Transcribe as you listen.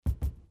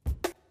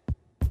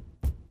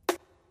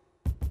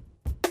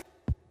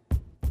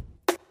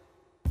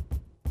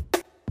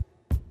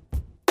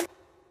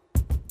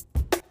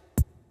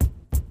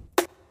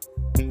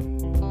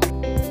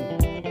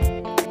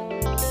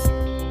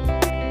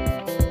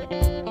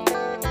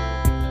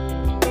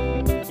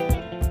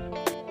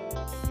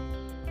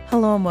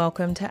Hello and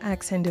welcome to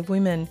Accent of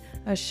Women,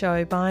 a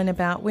show by and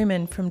about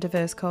women from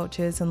diverse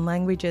cultures and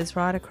languages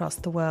right across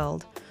the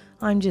world.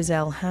 I'm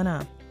Giselle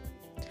Hanna.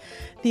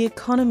 The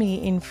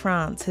economy in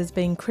France has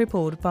been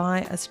crippled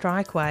by a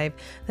strike wave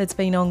that's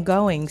been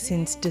ongoing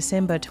since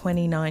December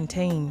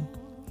 2019.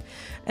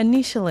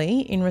 Initially,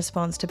 in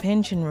response to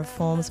pension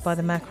reforms by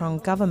the Macron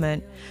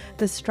government,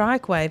 the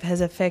strike wave has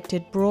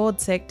affected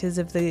broad sectors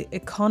of the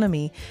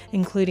economy,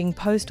 including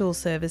postal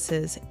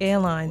services,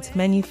 airlines,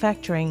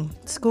 manufacturing,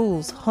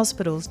 schools,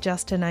 hospitals,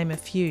 just to name a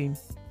few.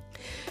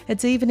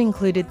 It's even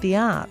included the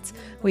arts,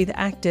 with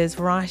actors,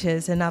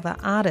 writers and other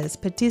artists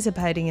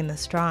participating in the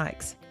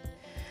strikes.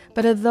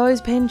 But are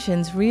those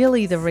pensions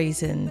really the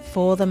reason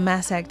for the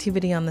mass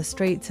activity on the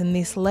streets and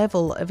this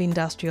level of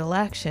industrial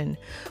action?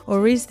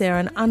 Or is there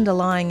an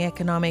underlying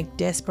economic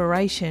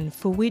desperation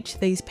for which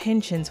these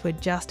pensions were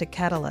just a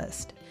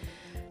catalyst?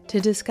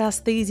 To discuss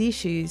these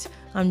issues,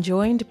 I'm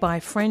joined by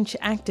French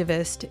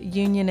activist,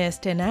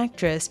 unionist and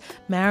actress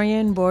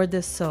Marion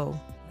Bourdieu.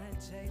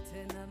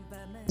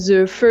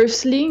 The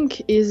first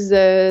link is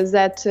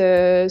that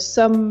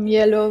some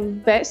yellow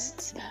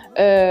vests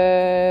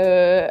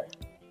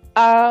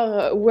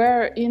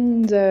were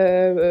in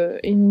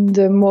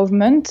the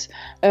movement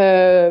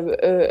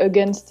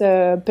against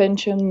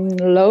pension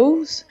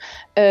laws.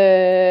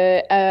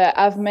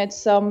 I've met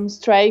some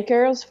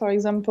strikers, for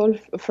example,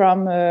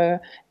 from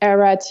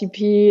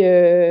RATP,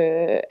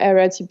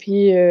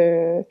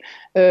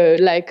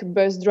 like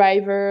bus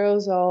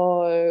drivers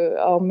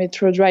or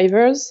metro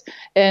drivers,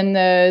 and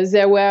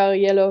there were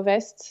yellow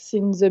vests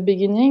since the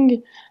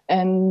beginning,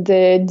 and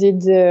they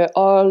did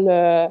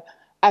all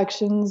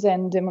actions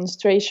and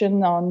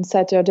demonstration on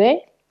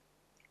Saturday.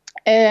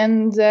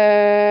 And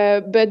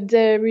but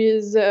there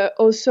is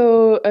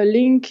also a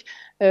link,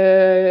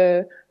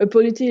 a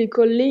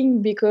political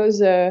link,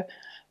 because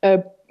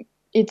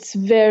it's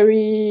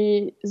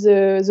the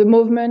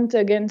movement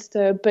against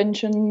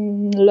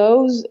pension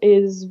laws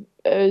is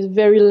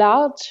very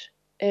large,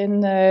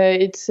 and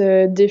it's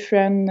a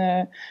different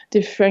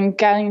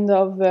kind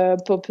of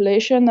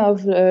population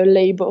of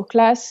labor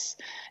class,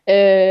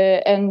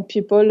 and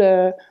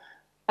people.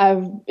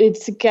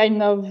 It's a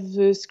kind of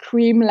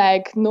scream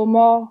like, no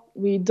more,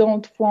 we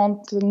don't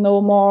want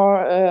no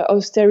more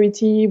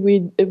austerity,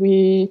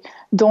 we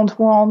don't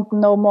want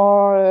no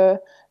more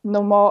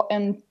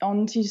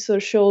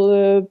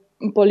anti-social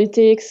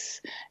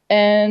politics.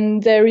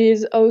 And there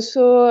is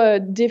also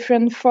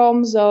different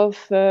forms of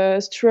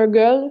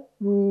struggle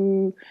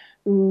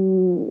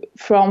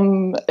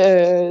from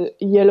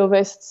Yellow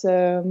Vests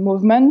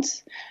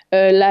movement,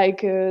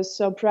 like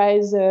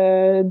surprise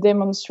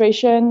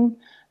demonstration,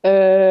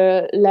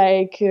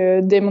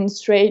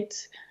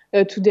 demonstrate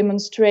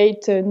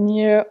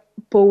near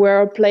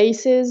power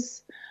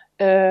places,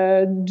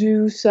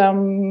 do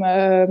some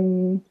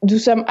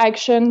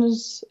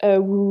actions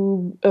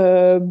who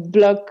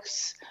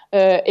blocks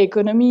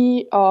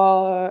economy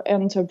or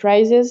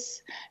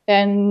enterprises,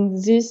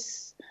 and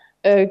these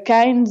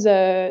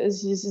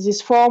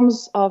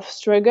forms of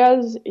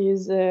struggles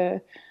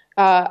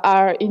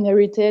are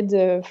inherited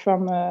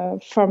from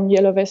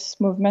Yellow Vest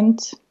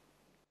movement.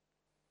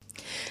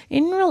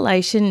 In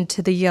relation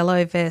to the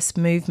Yellow Vest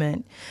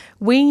movement,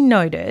 we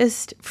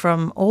noticed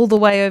from all the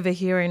way over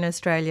here in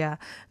Australia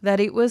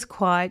that it was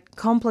quite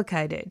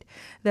complicated,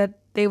 that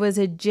there was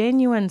a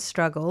genuine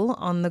struggle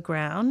on the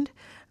ground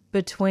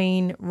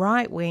between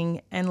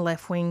right-wing and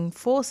left-wing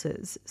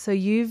forces. So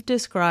you've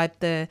described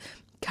the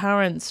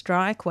current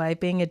strike wave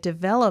being a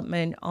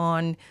development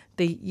on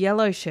the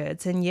yellow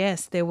shirts, and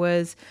yes, there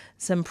was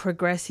some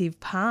progressive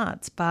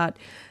parts, but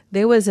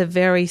there was a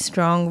very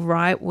strong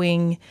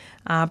right-wing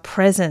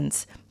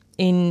presence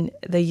in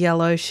the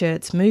yellow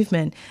shirts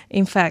movement.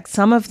 In fact,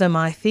 some of them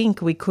I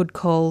think we could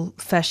call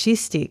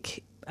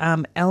fascistic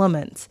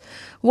elements.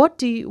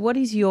 What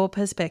is your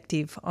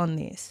perspective on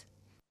this?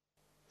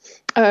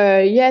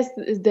 Yes,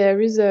 there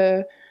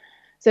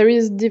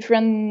is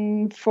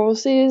different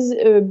forces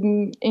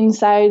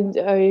inside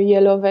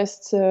Yellow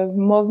Vest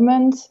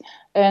movement,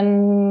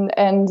 and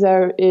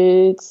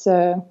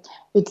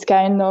it's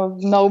kind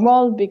of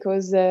normal,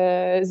 because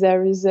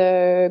there is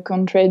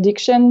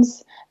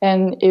contradictions,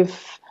 and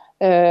if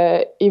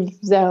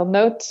they're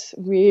not,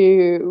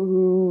 we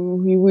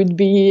would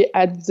be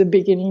at the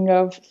beginning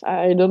of,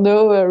 I don't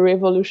know, a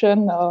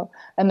revolution or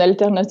an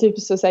alternative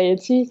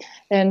society,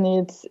 and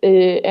it's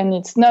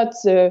not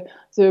the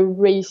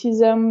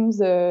racism,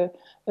 the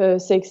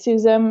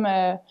sexism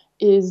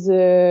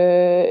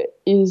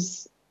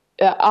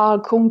are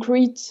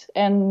concrete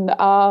and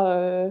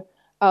are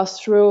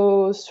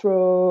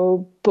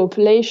through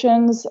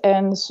populations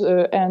and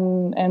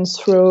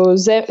through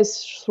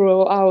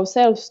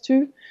ourselves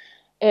too.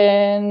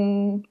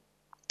 And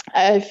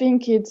I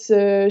think it's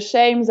a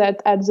shame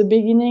that at the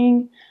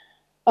beginning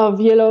of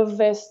Yellow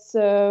Vest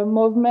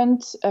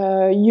movement,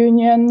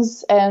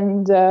 unions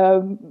and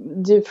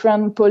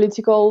different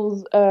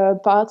political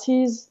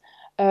parties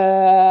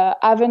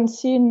haven't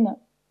seen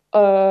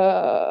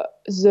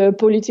the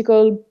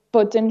political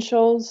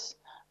potentials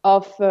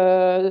of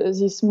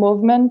this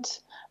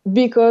movement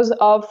because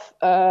of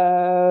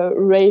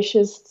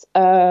racist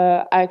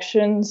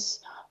actions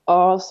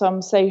or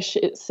some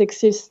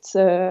sexist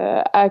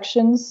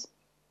actions.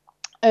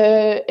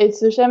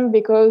 It's a shame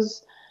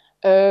because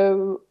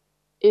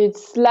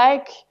it's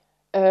like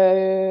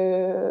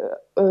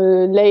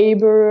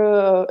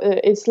labor,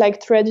 it's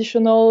like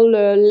traditional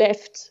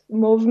left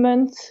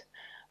movement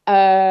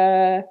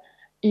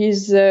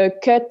is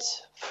cut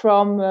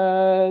from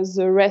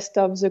the rest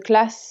of the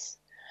class,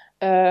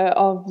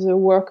 of the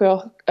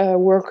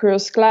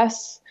workers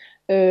class,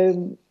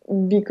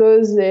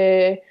 because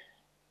they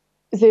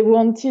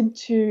wanted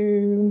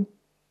to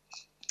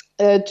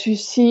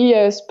see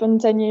a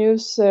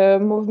spontaneous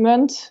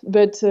movement,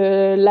 but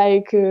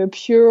like a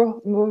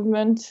pure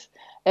movement,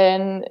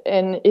 and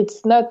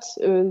it's not.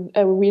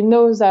 We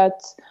know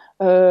that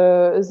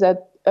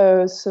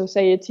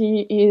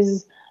society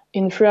is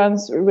in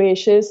France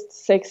racist,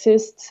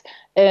 sexist,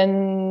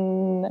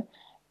 and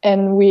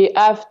we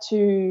have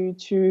to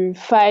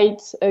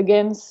fight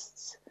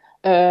against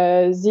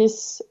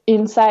this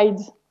inside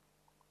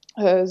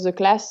the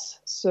class.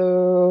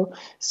 So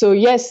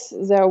yes,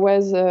 there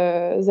was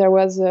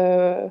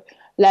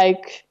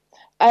like,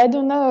 I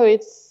don't know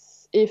if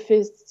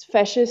it's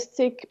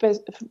fascistic,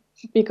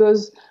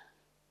 because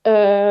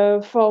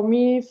for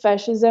me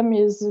fascism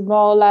is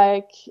more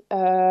like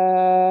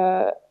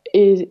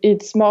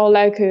it's more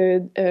like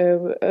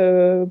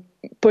a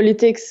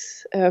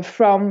politics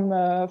from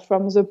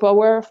the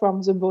power,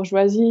 from the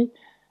bourgeoisie,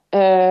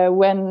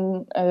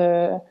 when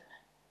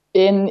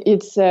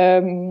it's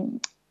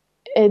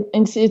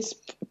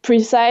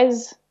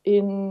precise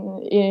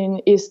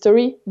in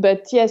history,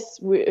 but yes,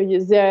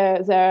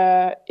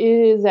 there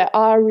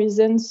are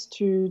reasons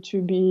to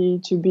be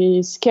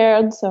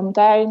scared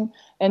sometimes,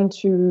 and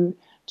to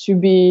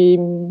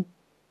be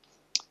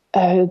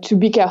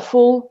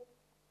careful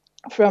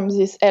from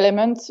this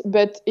element.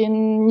 But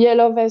in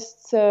Yellow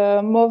Vest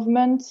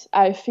movement,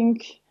 I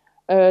think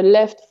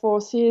left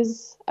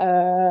forces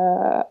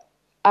had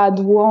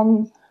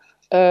won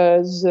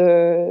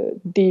the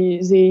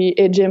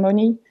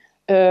hegemony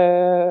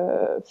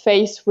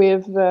faced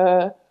with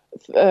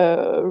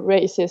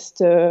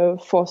racist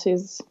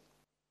forces.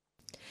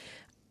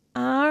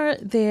 Are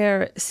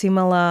there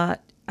similar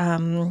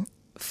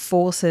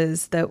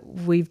forces that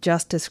we've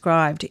just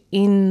described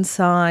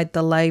inside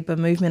the labour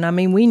movement? I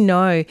mean, we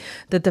know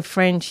that the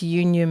French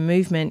union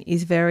movement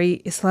is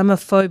very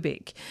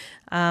Islamophobic,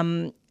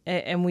 and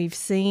we've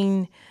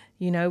seen,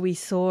 we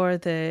saw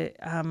the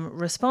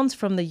response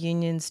from the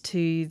unions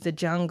to the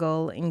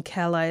jungle in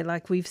Calais.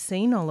 Like, we've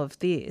seen all of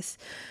this.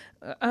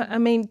 I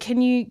mean,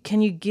 can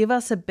you give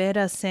us a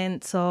better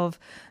sense of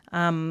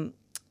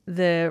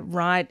the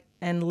right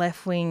and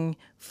left-wing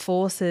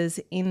forces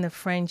in the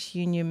French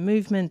union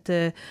movement,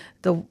 the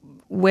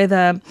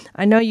whether,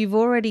 I know you've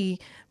already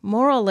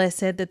more or less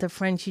said that the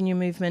French union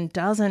movement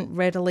doesn't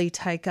readily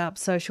take up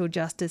social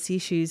justice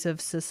issues of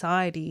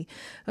society.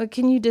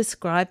 Can you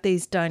describe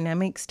these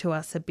dynamics to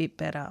us a bit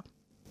better?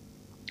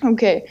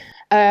 Okay,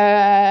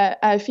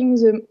 I think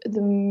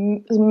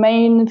the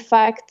main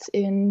fact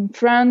in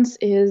France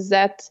is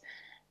that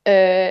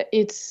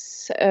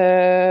it's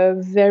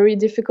very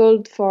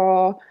difficult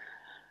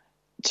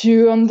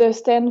to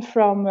understand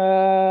from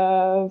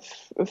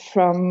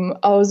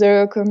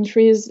other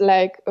countries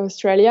like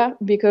Australia,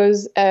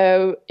 because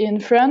in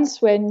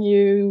France, when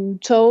you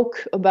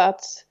talk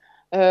about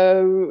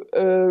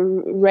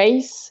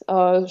race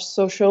or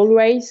social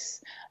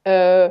race,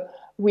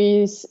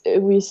 we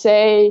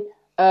say,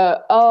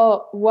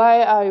 "Oh,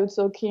 why are you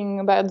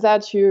talking about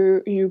that?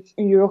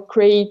 You're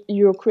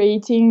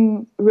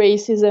creating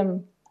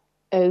racism."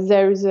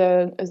 There is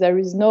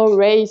no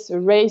race.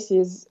 Race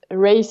is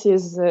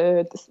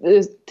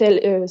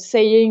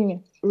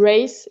saying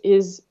race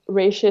is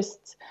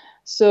racist.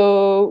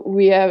 So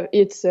we have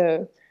it's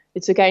a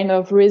kind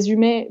of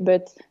resume,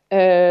 but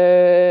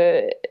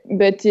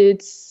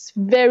it's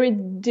very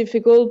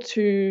difficult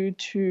to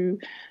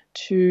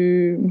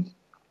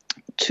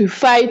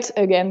fight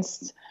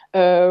against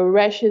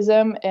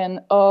racism, and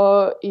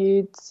how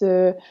it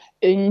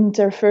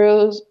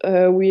interferes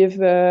with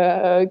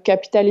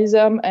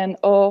capitalism, and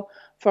how,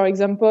 for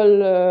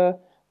example,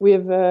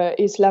 with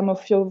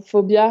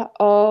Islamophobia,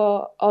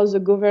 or the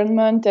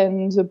government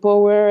and the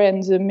power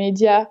and the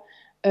media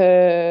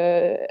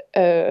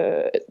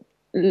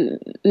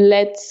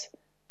let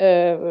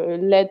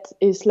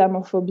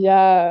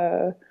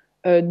Islamophobia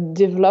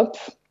develop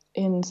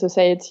in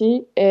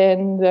society,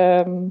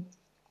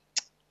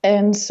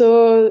 and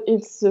so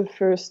it's the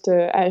first.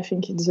 I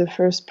think it's the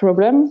first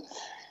problem.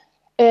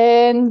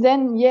 And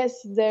then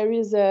yes, there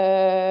is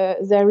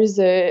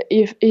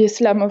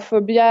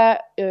Islamophobia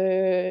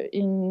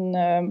in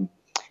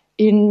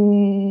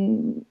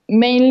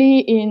mainly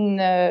in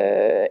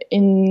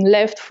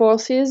left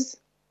forces.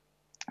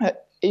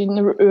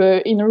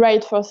 In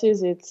right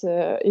forces,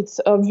 it's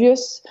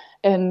obvious,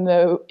 and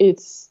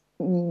it's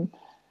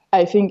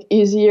I think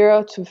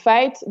easier to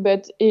fight.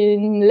 But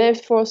in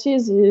left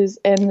forces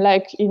and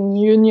like in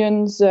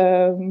unions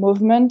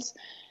movement,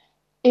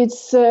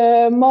 It's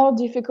more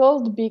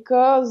difficult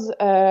because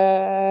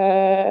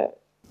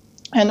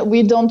and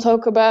we don't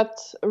talk about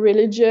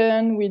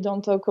religion, we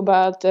don't talk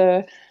about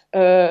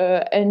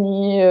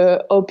any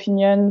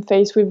opinion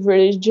faced with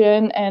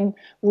religion, and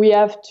we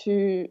have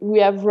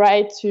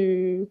right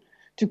to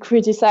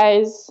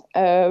criticize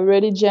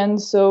religion.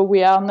 So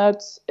we are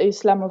not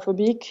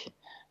Islamophobic.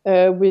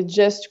 We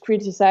just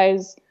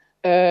criticize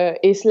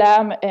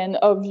Islam, and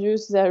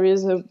obvious there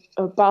is a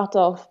part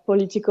of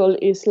political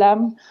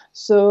Islam.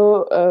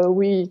 So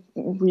we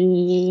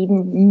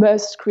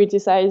must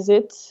criticize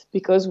it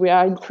because we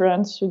are in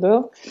France,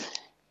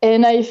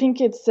 And I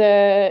think it's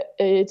a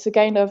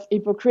kind of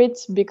hypocrite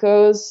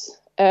because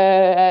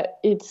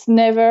it's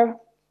never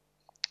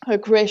a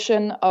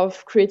question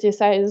of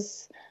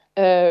criticize.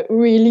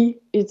 Really,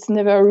 it's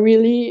never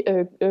really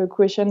a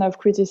question of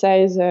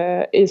criticize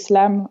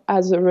Islam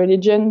as a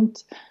religion,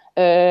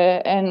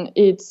 and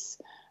it's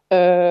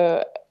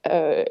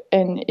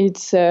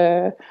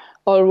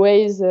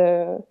always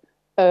a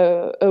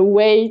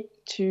way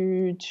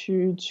to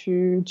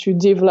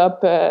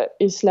develop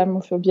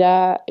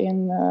Islamophobia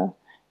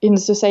in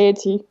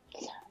society.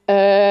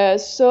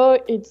 So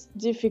it's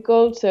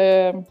difficult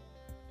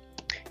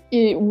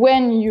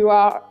when you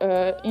are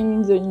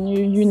in the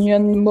new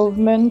union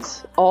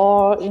movement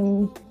or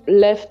in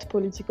left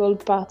political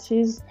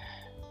parties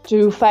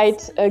to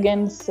fight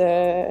against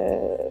this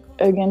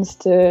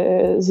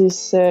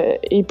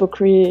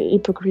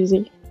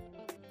hypocrisy.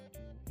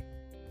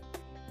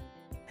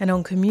 And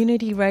on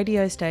community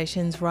radio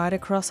stations right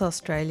across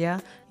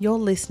Australia, you're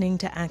listening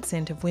to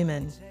Accent of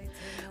Women.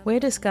 We're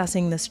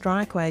discussing the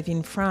strike wave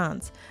in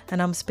France,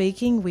 and I'm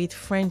speaking with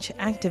French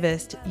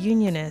activist,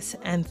 unionist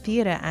and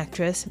theatre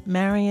actress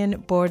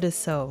Marion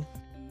Bourdieu.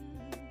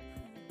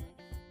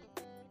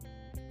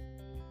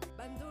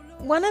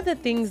 One of the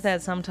things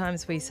that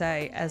sometimes we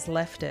say as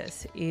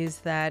leftists is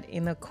that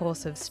in the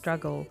course of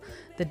struggle,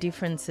 the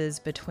differences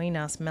between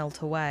us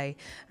melt away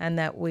and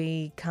that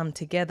we come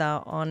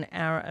together on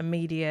our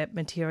immediate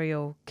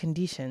material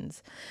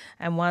conditions.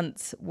 And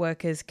once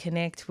workers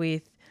connect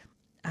with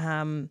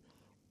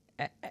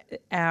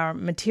our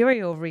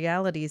material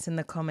realities and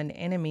the common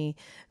enemy,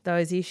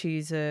 those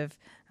issues of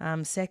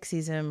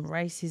sexism,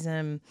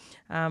 racism,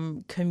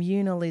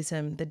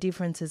 communalism, the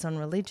differences on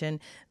religion,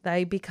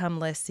 they become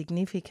less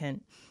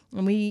significant.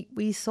 And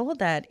we saw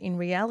that in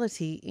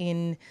reality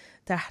in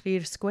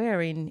Tahrir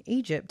Square in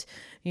Egypt.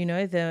 You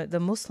know, the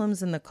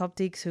Muslims and the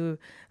Coptics who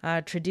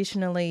are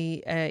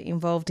traditionally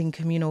involved in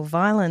communal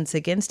violence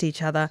against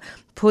each other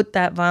put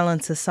that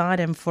violence aside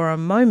and for a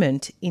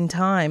moment in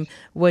time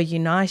were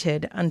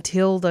united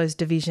until those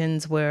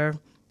divisions were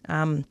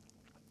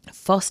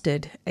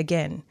fostered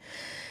again.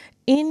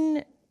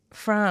 In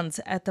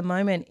France at the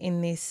moment in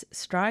this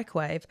strike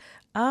wave,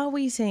 are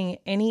we seeing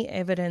any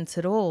evidence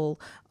at all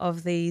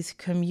of these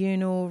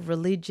communal,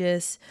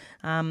 religious,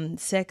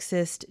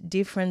 sexist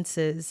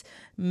differences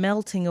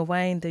melting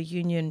away in the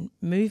union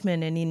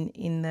movement and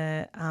in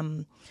the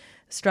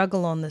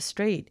struggle on the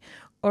street?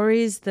 Or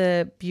is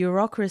the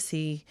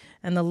bureaucracy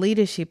and the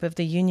leadership of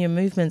the union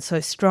movement so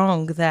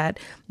strong that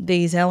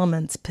these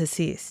elements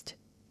persist?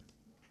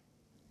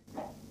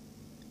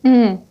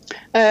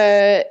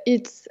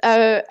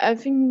 I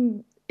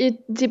think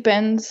it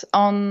depends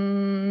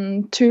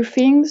on two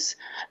things.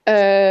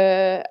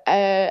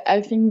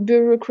 I think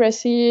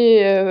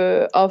bureaucracy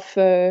of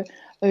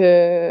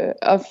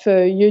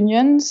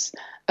unions,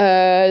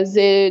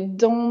 they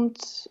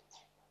don't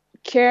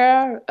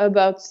care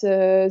about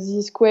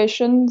these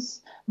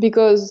questions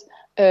because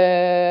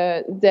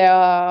there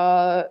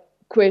are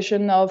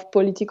question of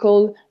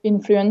political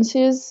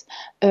influences.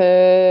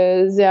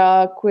 There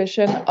are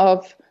question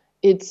of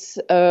it's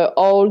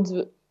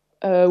old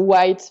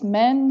white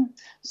men.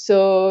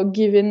 So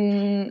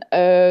given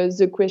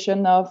the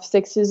question of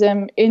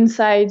sexism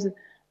inside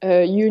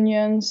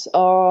unions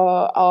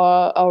or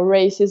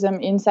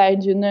racism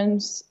inside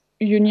unions,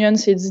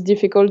 it's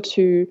difficult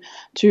to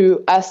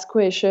ask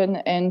questions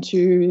and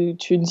to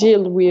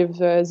deal with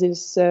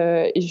these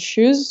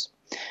issues.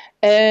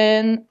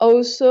 And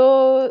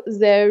also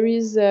there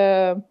is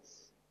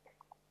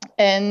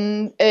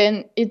and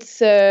it's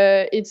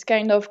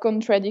kind of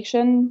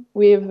contradiction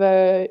with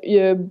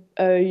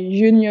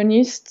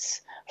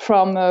unionists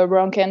from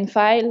rank and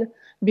file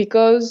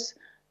because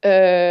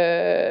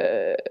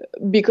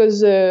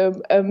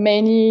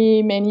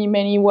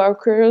many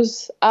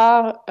workers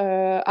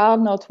are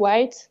not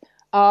white,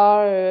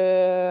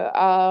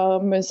 are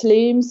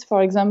Muslims,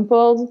 for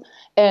example,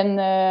 and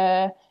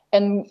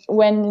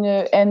when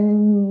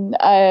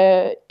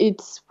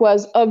it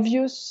was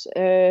obvious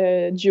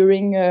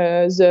during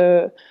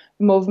the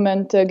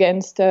movement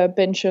against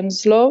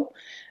pensions law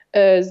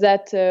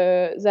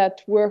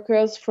that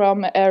workers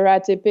from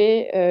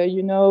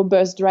RATP,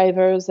 bus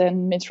drivers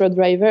and metro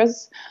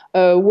drivers,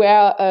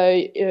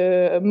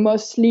 were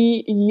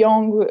mostly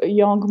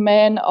young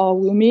men or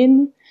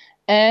women,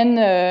 and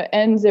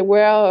they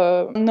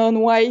were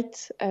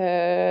non-white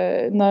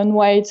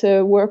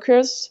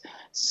workers.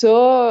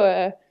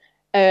 So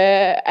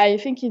I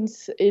think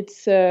it's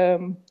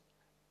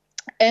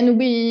and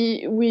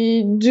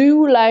we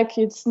do like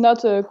it's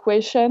not a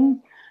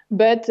question,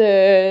 but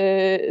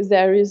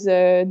there is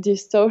a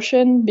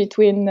distortion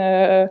between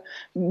the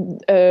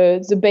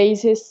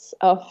basis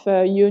of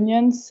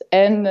unions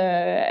and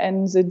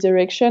the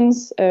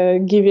directions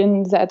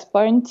given that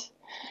point,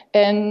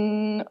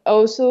 and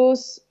also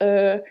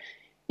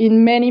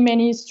in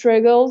many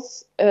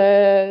struggles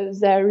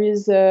there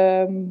is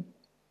the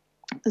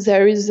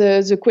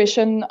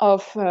question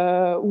of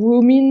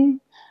women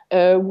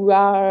who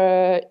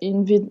are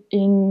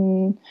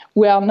who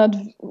are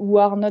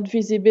not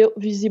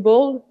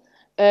visible,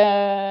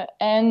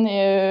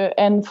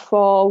 and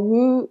for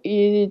who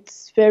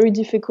it's very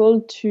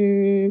difficult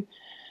to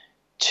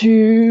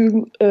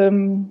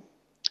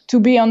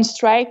be on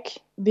strike,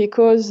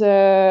 because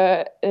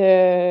there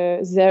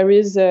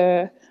is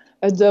a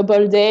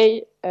double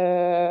day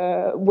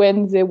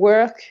when they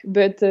work,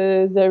 but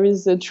there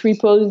is a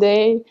triple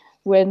day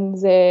when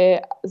they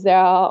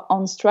are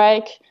on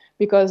strike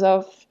because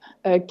of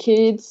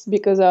kids,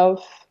 because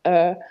of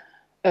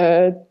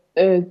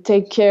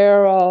take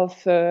care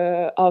of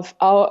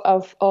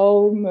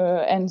home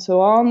and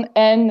so on,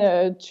 and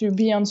to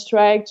be on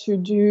strike, to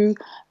do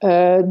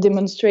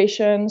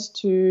demonstrations,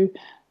 to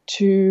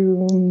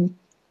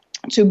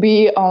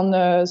be on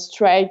a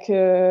strike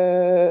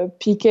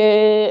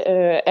picket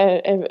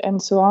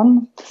and so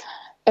on.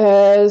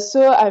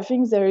 So I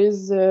think there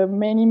is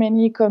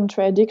many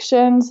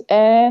contradictions,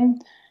 but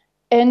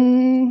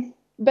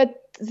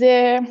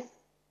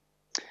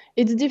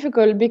it's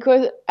difficult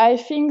because I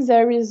think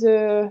there is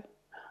a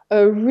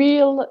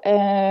real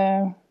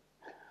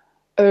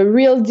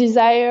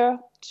desire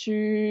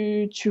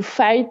to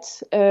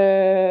fight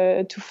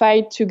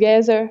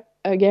together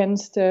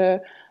against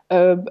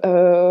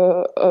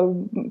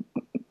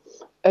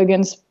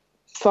against,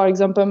 for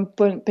example,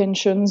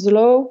 pensions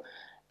law,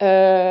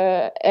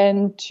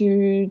 and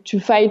to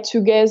fight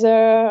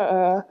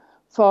together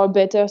for a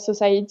better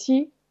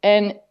society.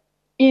 And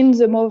in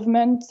the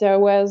movement, there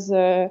was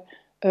a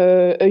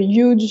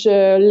huge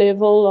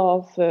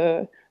level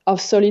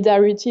of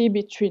solidarity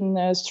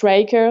between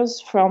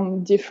strikers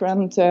from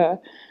different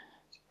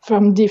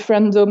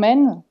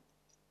domains.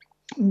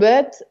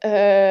 But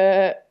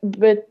I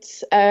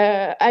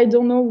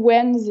don't know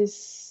when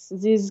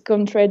this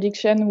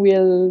contradiction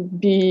will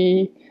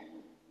be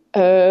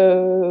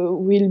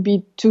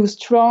too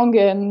strong,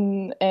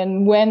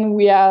 and when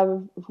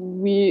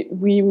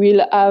we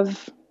will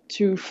have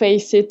to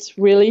face it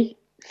really.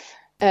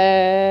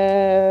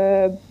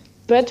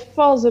 But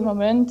for the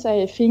moment,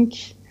 I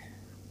think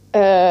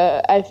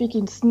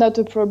it's not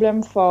a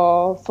problem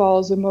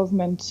for the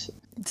movement.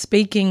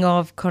 Speaking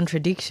of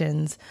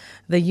contradictions,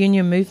 the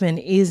union movement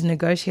is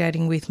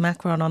negotiating with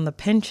Macron on the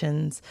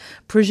pensions,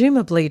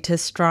 presumably to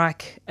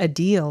strike a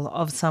deal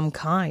of some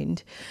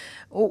kind.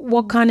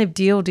 What kind of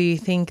deal do you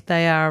think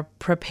they are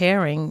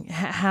preparing?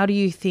 How do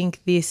you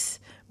think this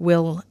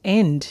will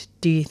end,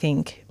 do you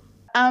think?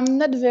 I'm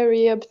not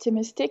very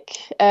optimistic.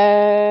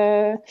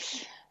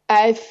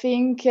 I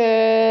think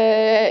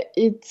the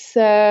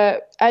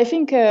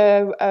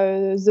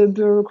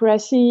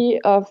bureaucracy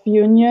of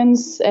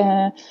unions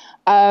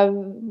have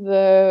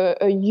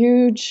a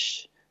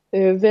huge,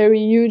 very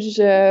huge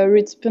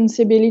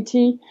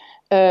responsibility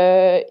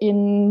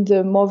in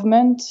the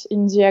movement,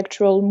 in the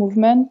actual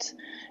movement,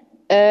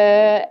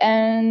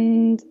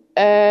 and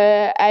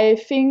I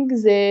think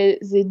they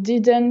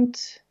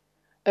didn't.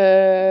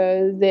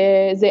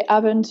 They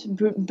haven't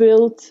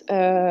built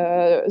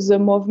the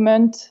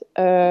movement,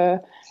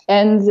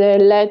 and they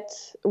let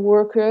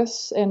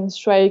workers and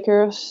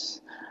strikers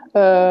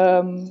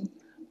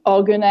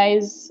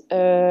organize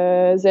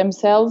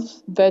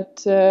themselves.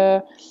 But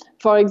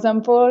for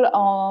example,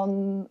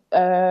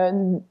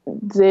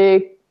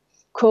 they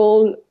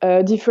call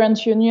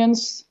different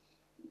unions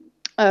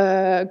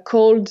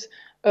called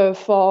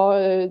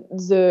for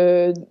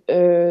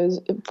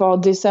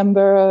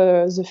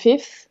December the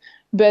 5th.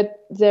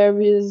 But there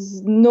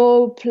is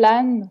no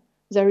plan.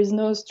 There is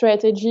no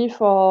strategy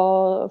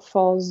for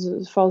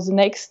the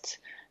next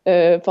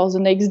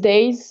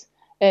days.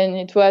 And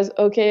it was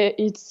okay.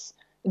 It's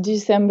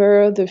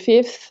December the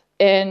 5th,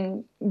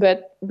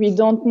 but we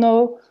don't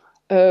know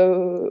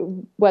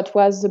what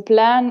was the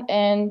plan,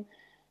 and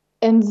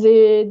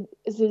they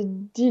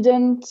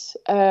didn't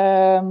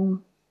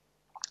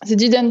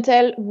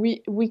tell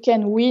we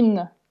can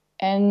win.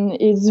 And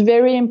it's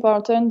very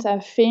important, I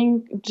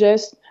think,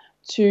 just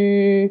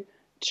to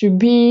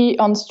be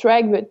on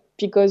strike, but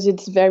because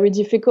it's very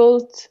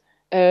difficult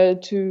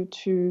to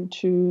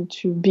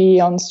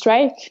be on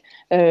strike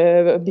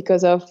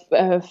because of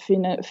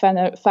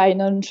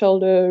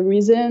financial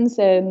reasons,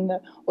 and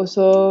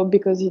also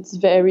because it's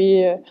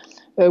very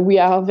we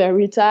are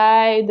very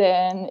tired,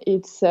 and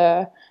it's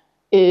a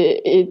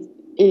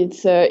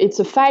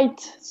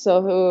fight,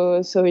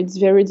 so it's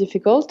very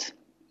difficult,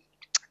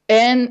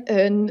 and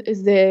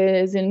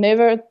they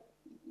never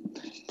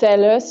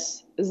tell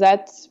us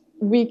that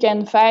we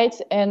can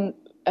fight, and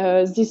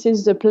this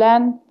is the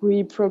plan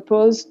we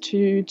propose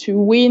to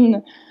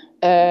win.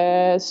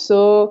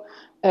 So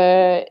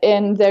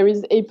And there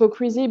is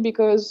hypocrisy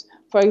because,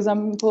 for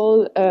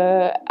example,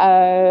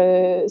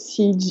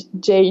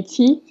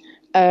 CJT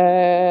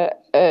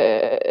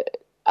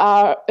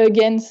are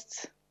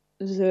against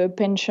the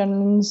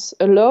pensions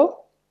law,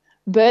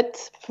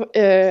 but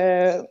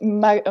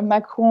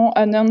Macron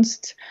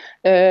announced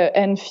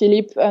and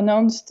Philippe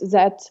announced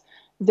that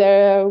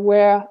there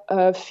were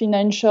a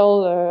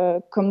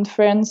financial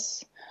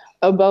conference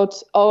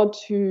about how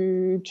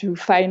to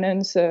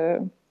finance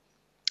the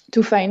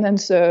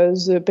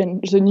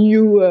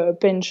new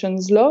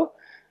pensions law,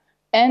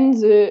 and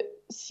the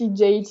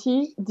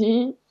CJT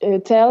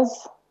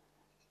tells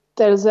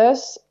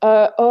us,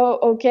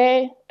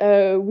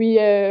 we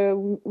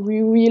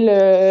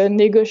will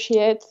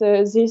negotiate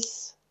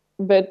this,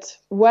 but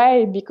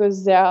why?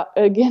 Because they are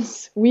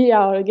against, we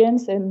are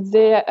against, and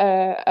they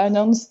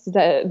announced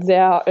that they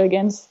are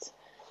against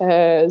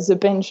the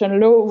pension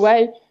law.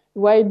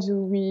 Why do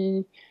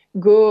we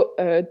go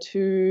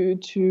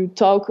to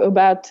talk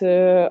about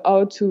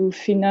how to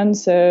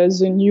finance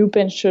the new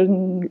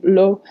pension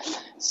law?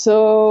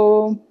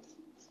 So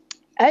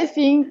I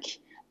think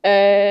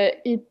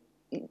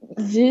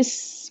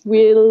this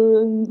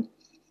will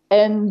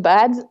end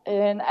bad,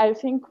 and I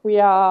think we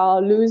are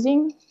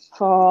losing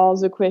for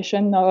the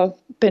question of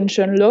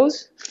pension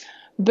laws.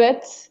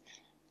 But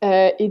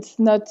it's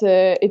not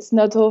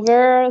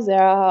over.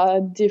 There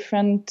are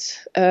different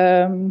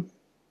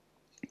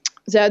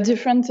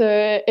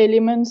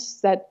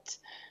elements that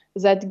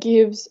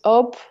gives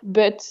hope,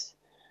 but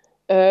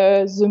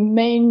the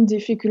main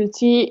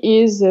difficulty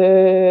is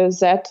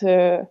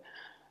that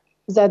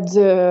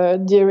the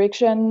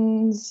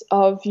directions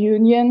of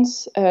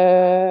unions,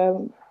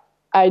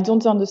 I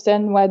don't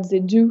understand what they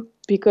do,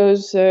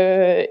 because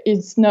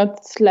it's not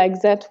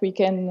like that we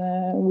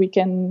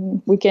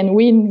can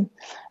win,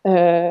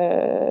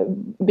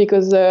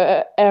 because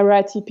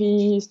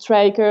RATP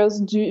strikers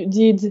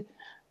did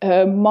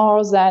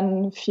more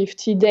than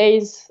 50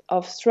 days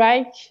of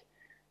strike,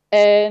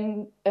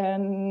 and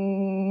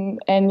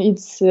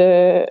it's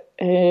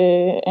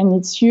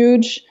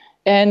huge.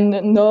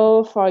 And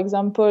now, for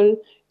example,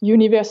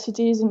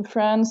 universities in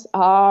France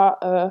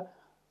are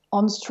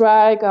on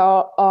strike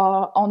or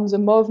on the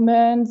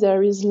movement.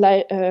 There is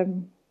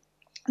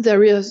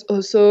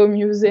also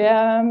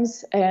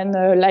museums and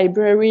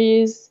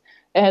libraries,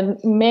 and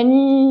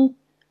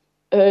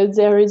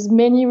there is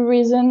many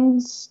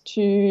reasons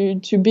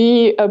to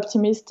be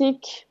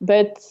optimistic,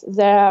 but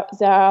there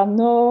are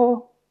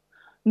no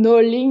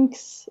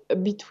links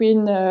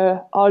between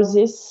all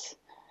this,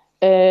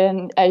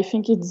 and I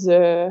think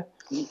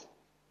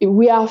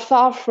we are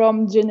far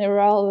from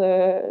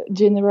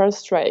general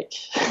strike.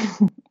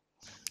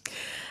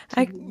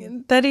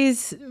 That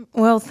is,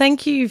 well,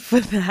 thank you for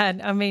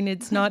that. I mean,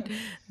 it's not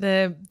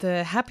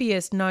the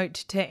happiest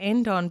note to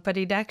end on, but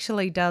it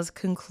actually does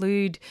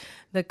conclude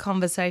the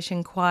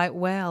conversation quite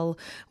well.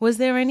 Was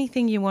there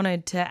anything you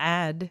wanted to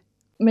add?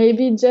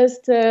 Maybe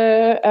just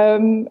a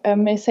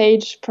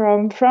message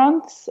from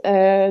France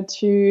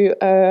to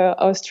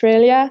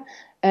Australia.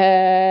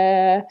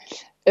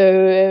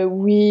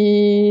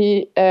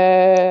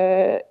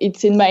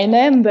 It's in my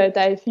name, but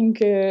I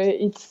think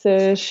it's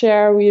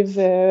shared with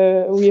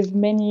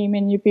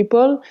many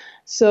people.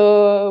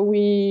 So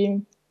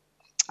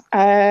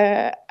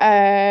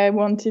I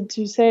wanted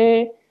to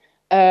say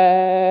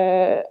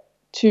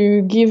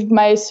to give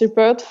my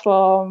support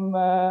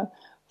for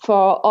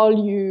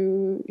all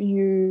you're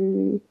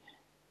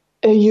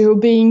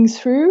being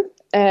through.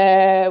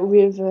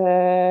 With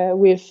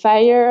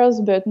fires,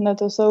 but not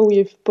also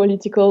with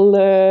political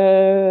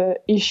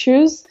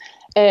issues,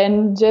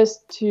 and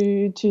just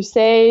to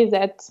say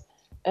that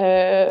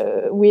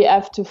we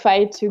have to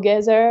fight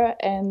together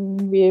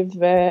and with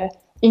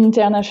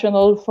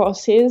international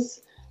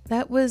forces.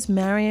 That was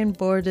Marion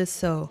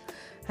Bourdassault,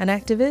 an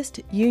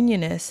activist,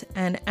 unionist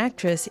and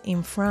actress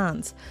in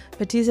France,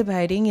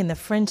 participating in the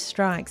French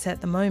strikes at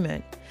the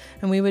moment.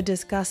 And we were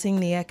discussing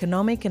the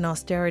economic and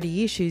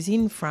austerity issues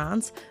in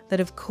France that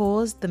have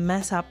caused the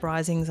mass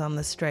uprisings on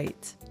the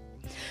streets.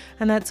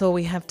 And that's all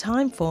we have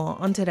time for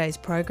on today's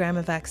program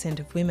of Accent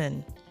of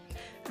Women.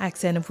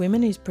 Accent of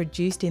Women is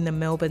produced in the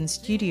Melbourne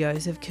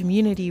studios of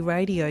Community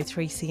Radio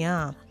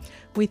 3CR,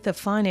 with the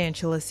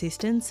financial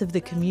assistance of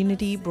the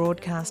Community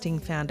Broadcasting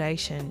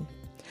Foundation.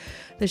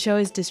 The show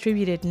is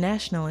distributed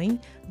nationally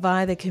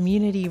via the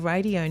Community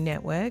Radio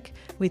Network,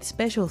 with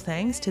special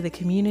thanks to the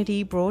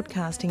Community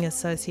Broadcasting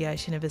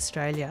Association of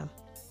Australia.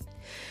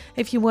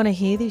 If you want to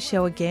hear this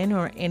show again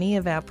or any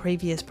of our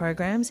previous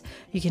programs,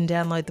 you can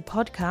download the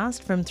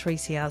podcast from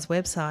 3CR's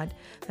website.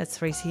 That's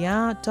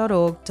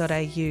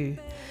 3cr.org.au.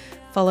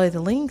 Follow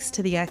the links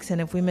to the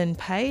Accent of Women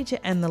page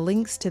and the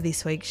links to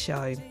this week's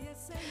show.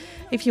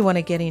 If you want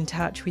to get in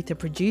touch with the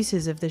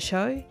producers of the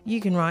show, you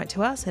can write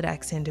to us at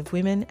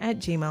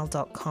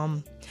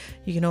accentofwomen@gmail.com.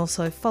 You can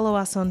also follow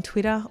us on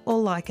Twitter or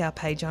like our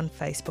page on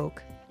Facebook.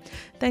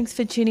 Thanks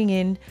for tuning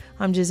in.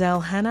 I'm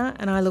Giselle Hanna,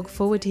 and I look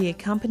forward to your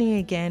company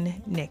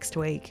again next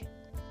week.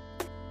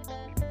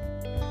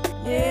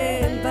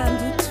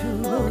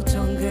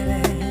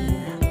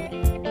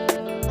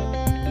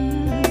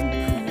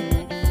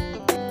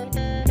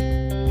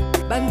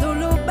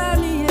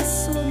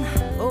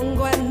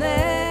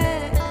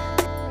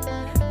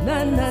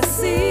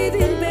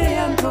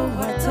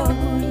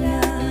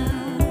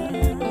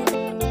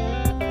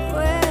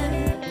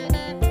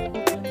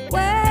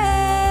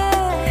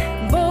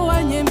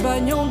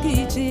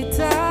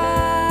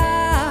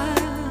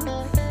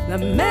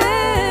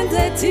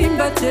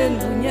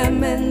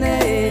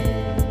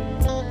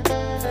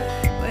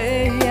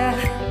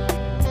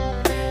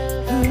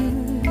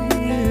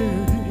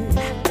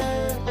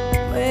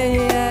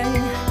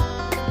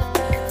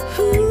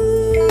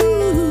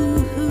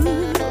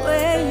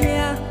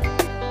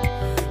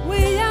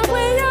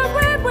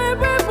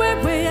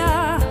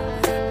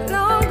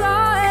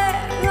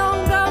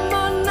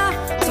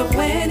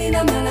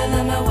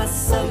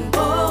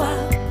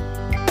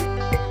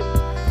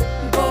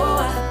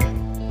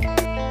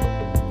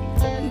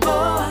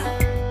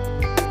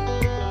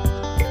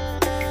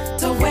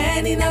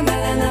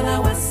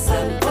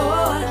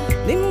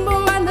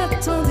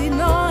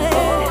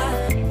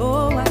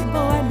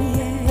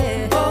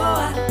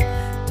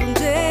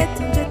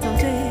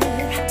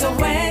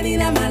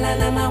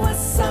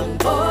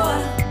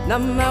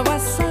 Nama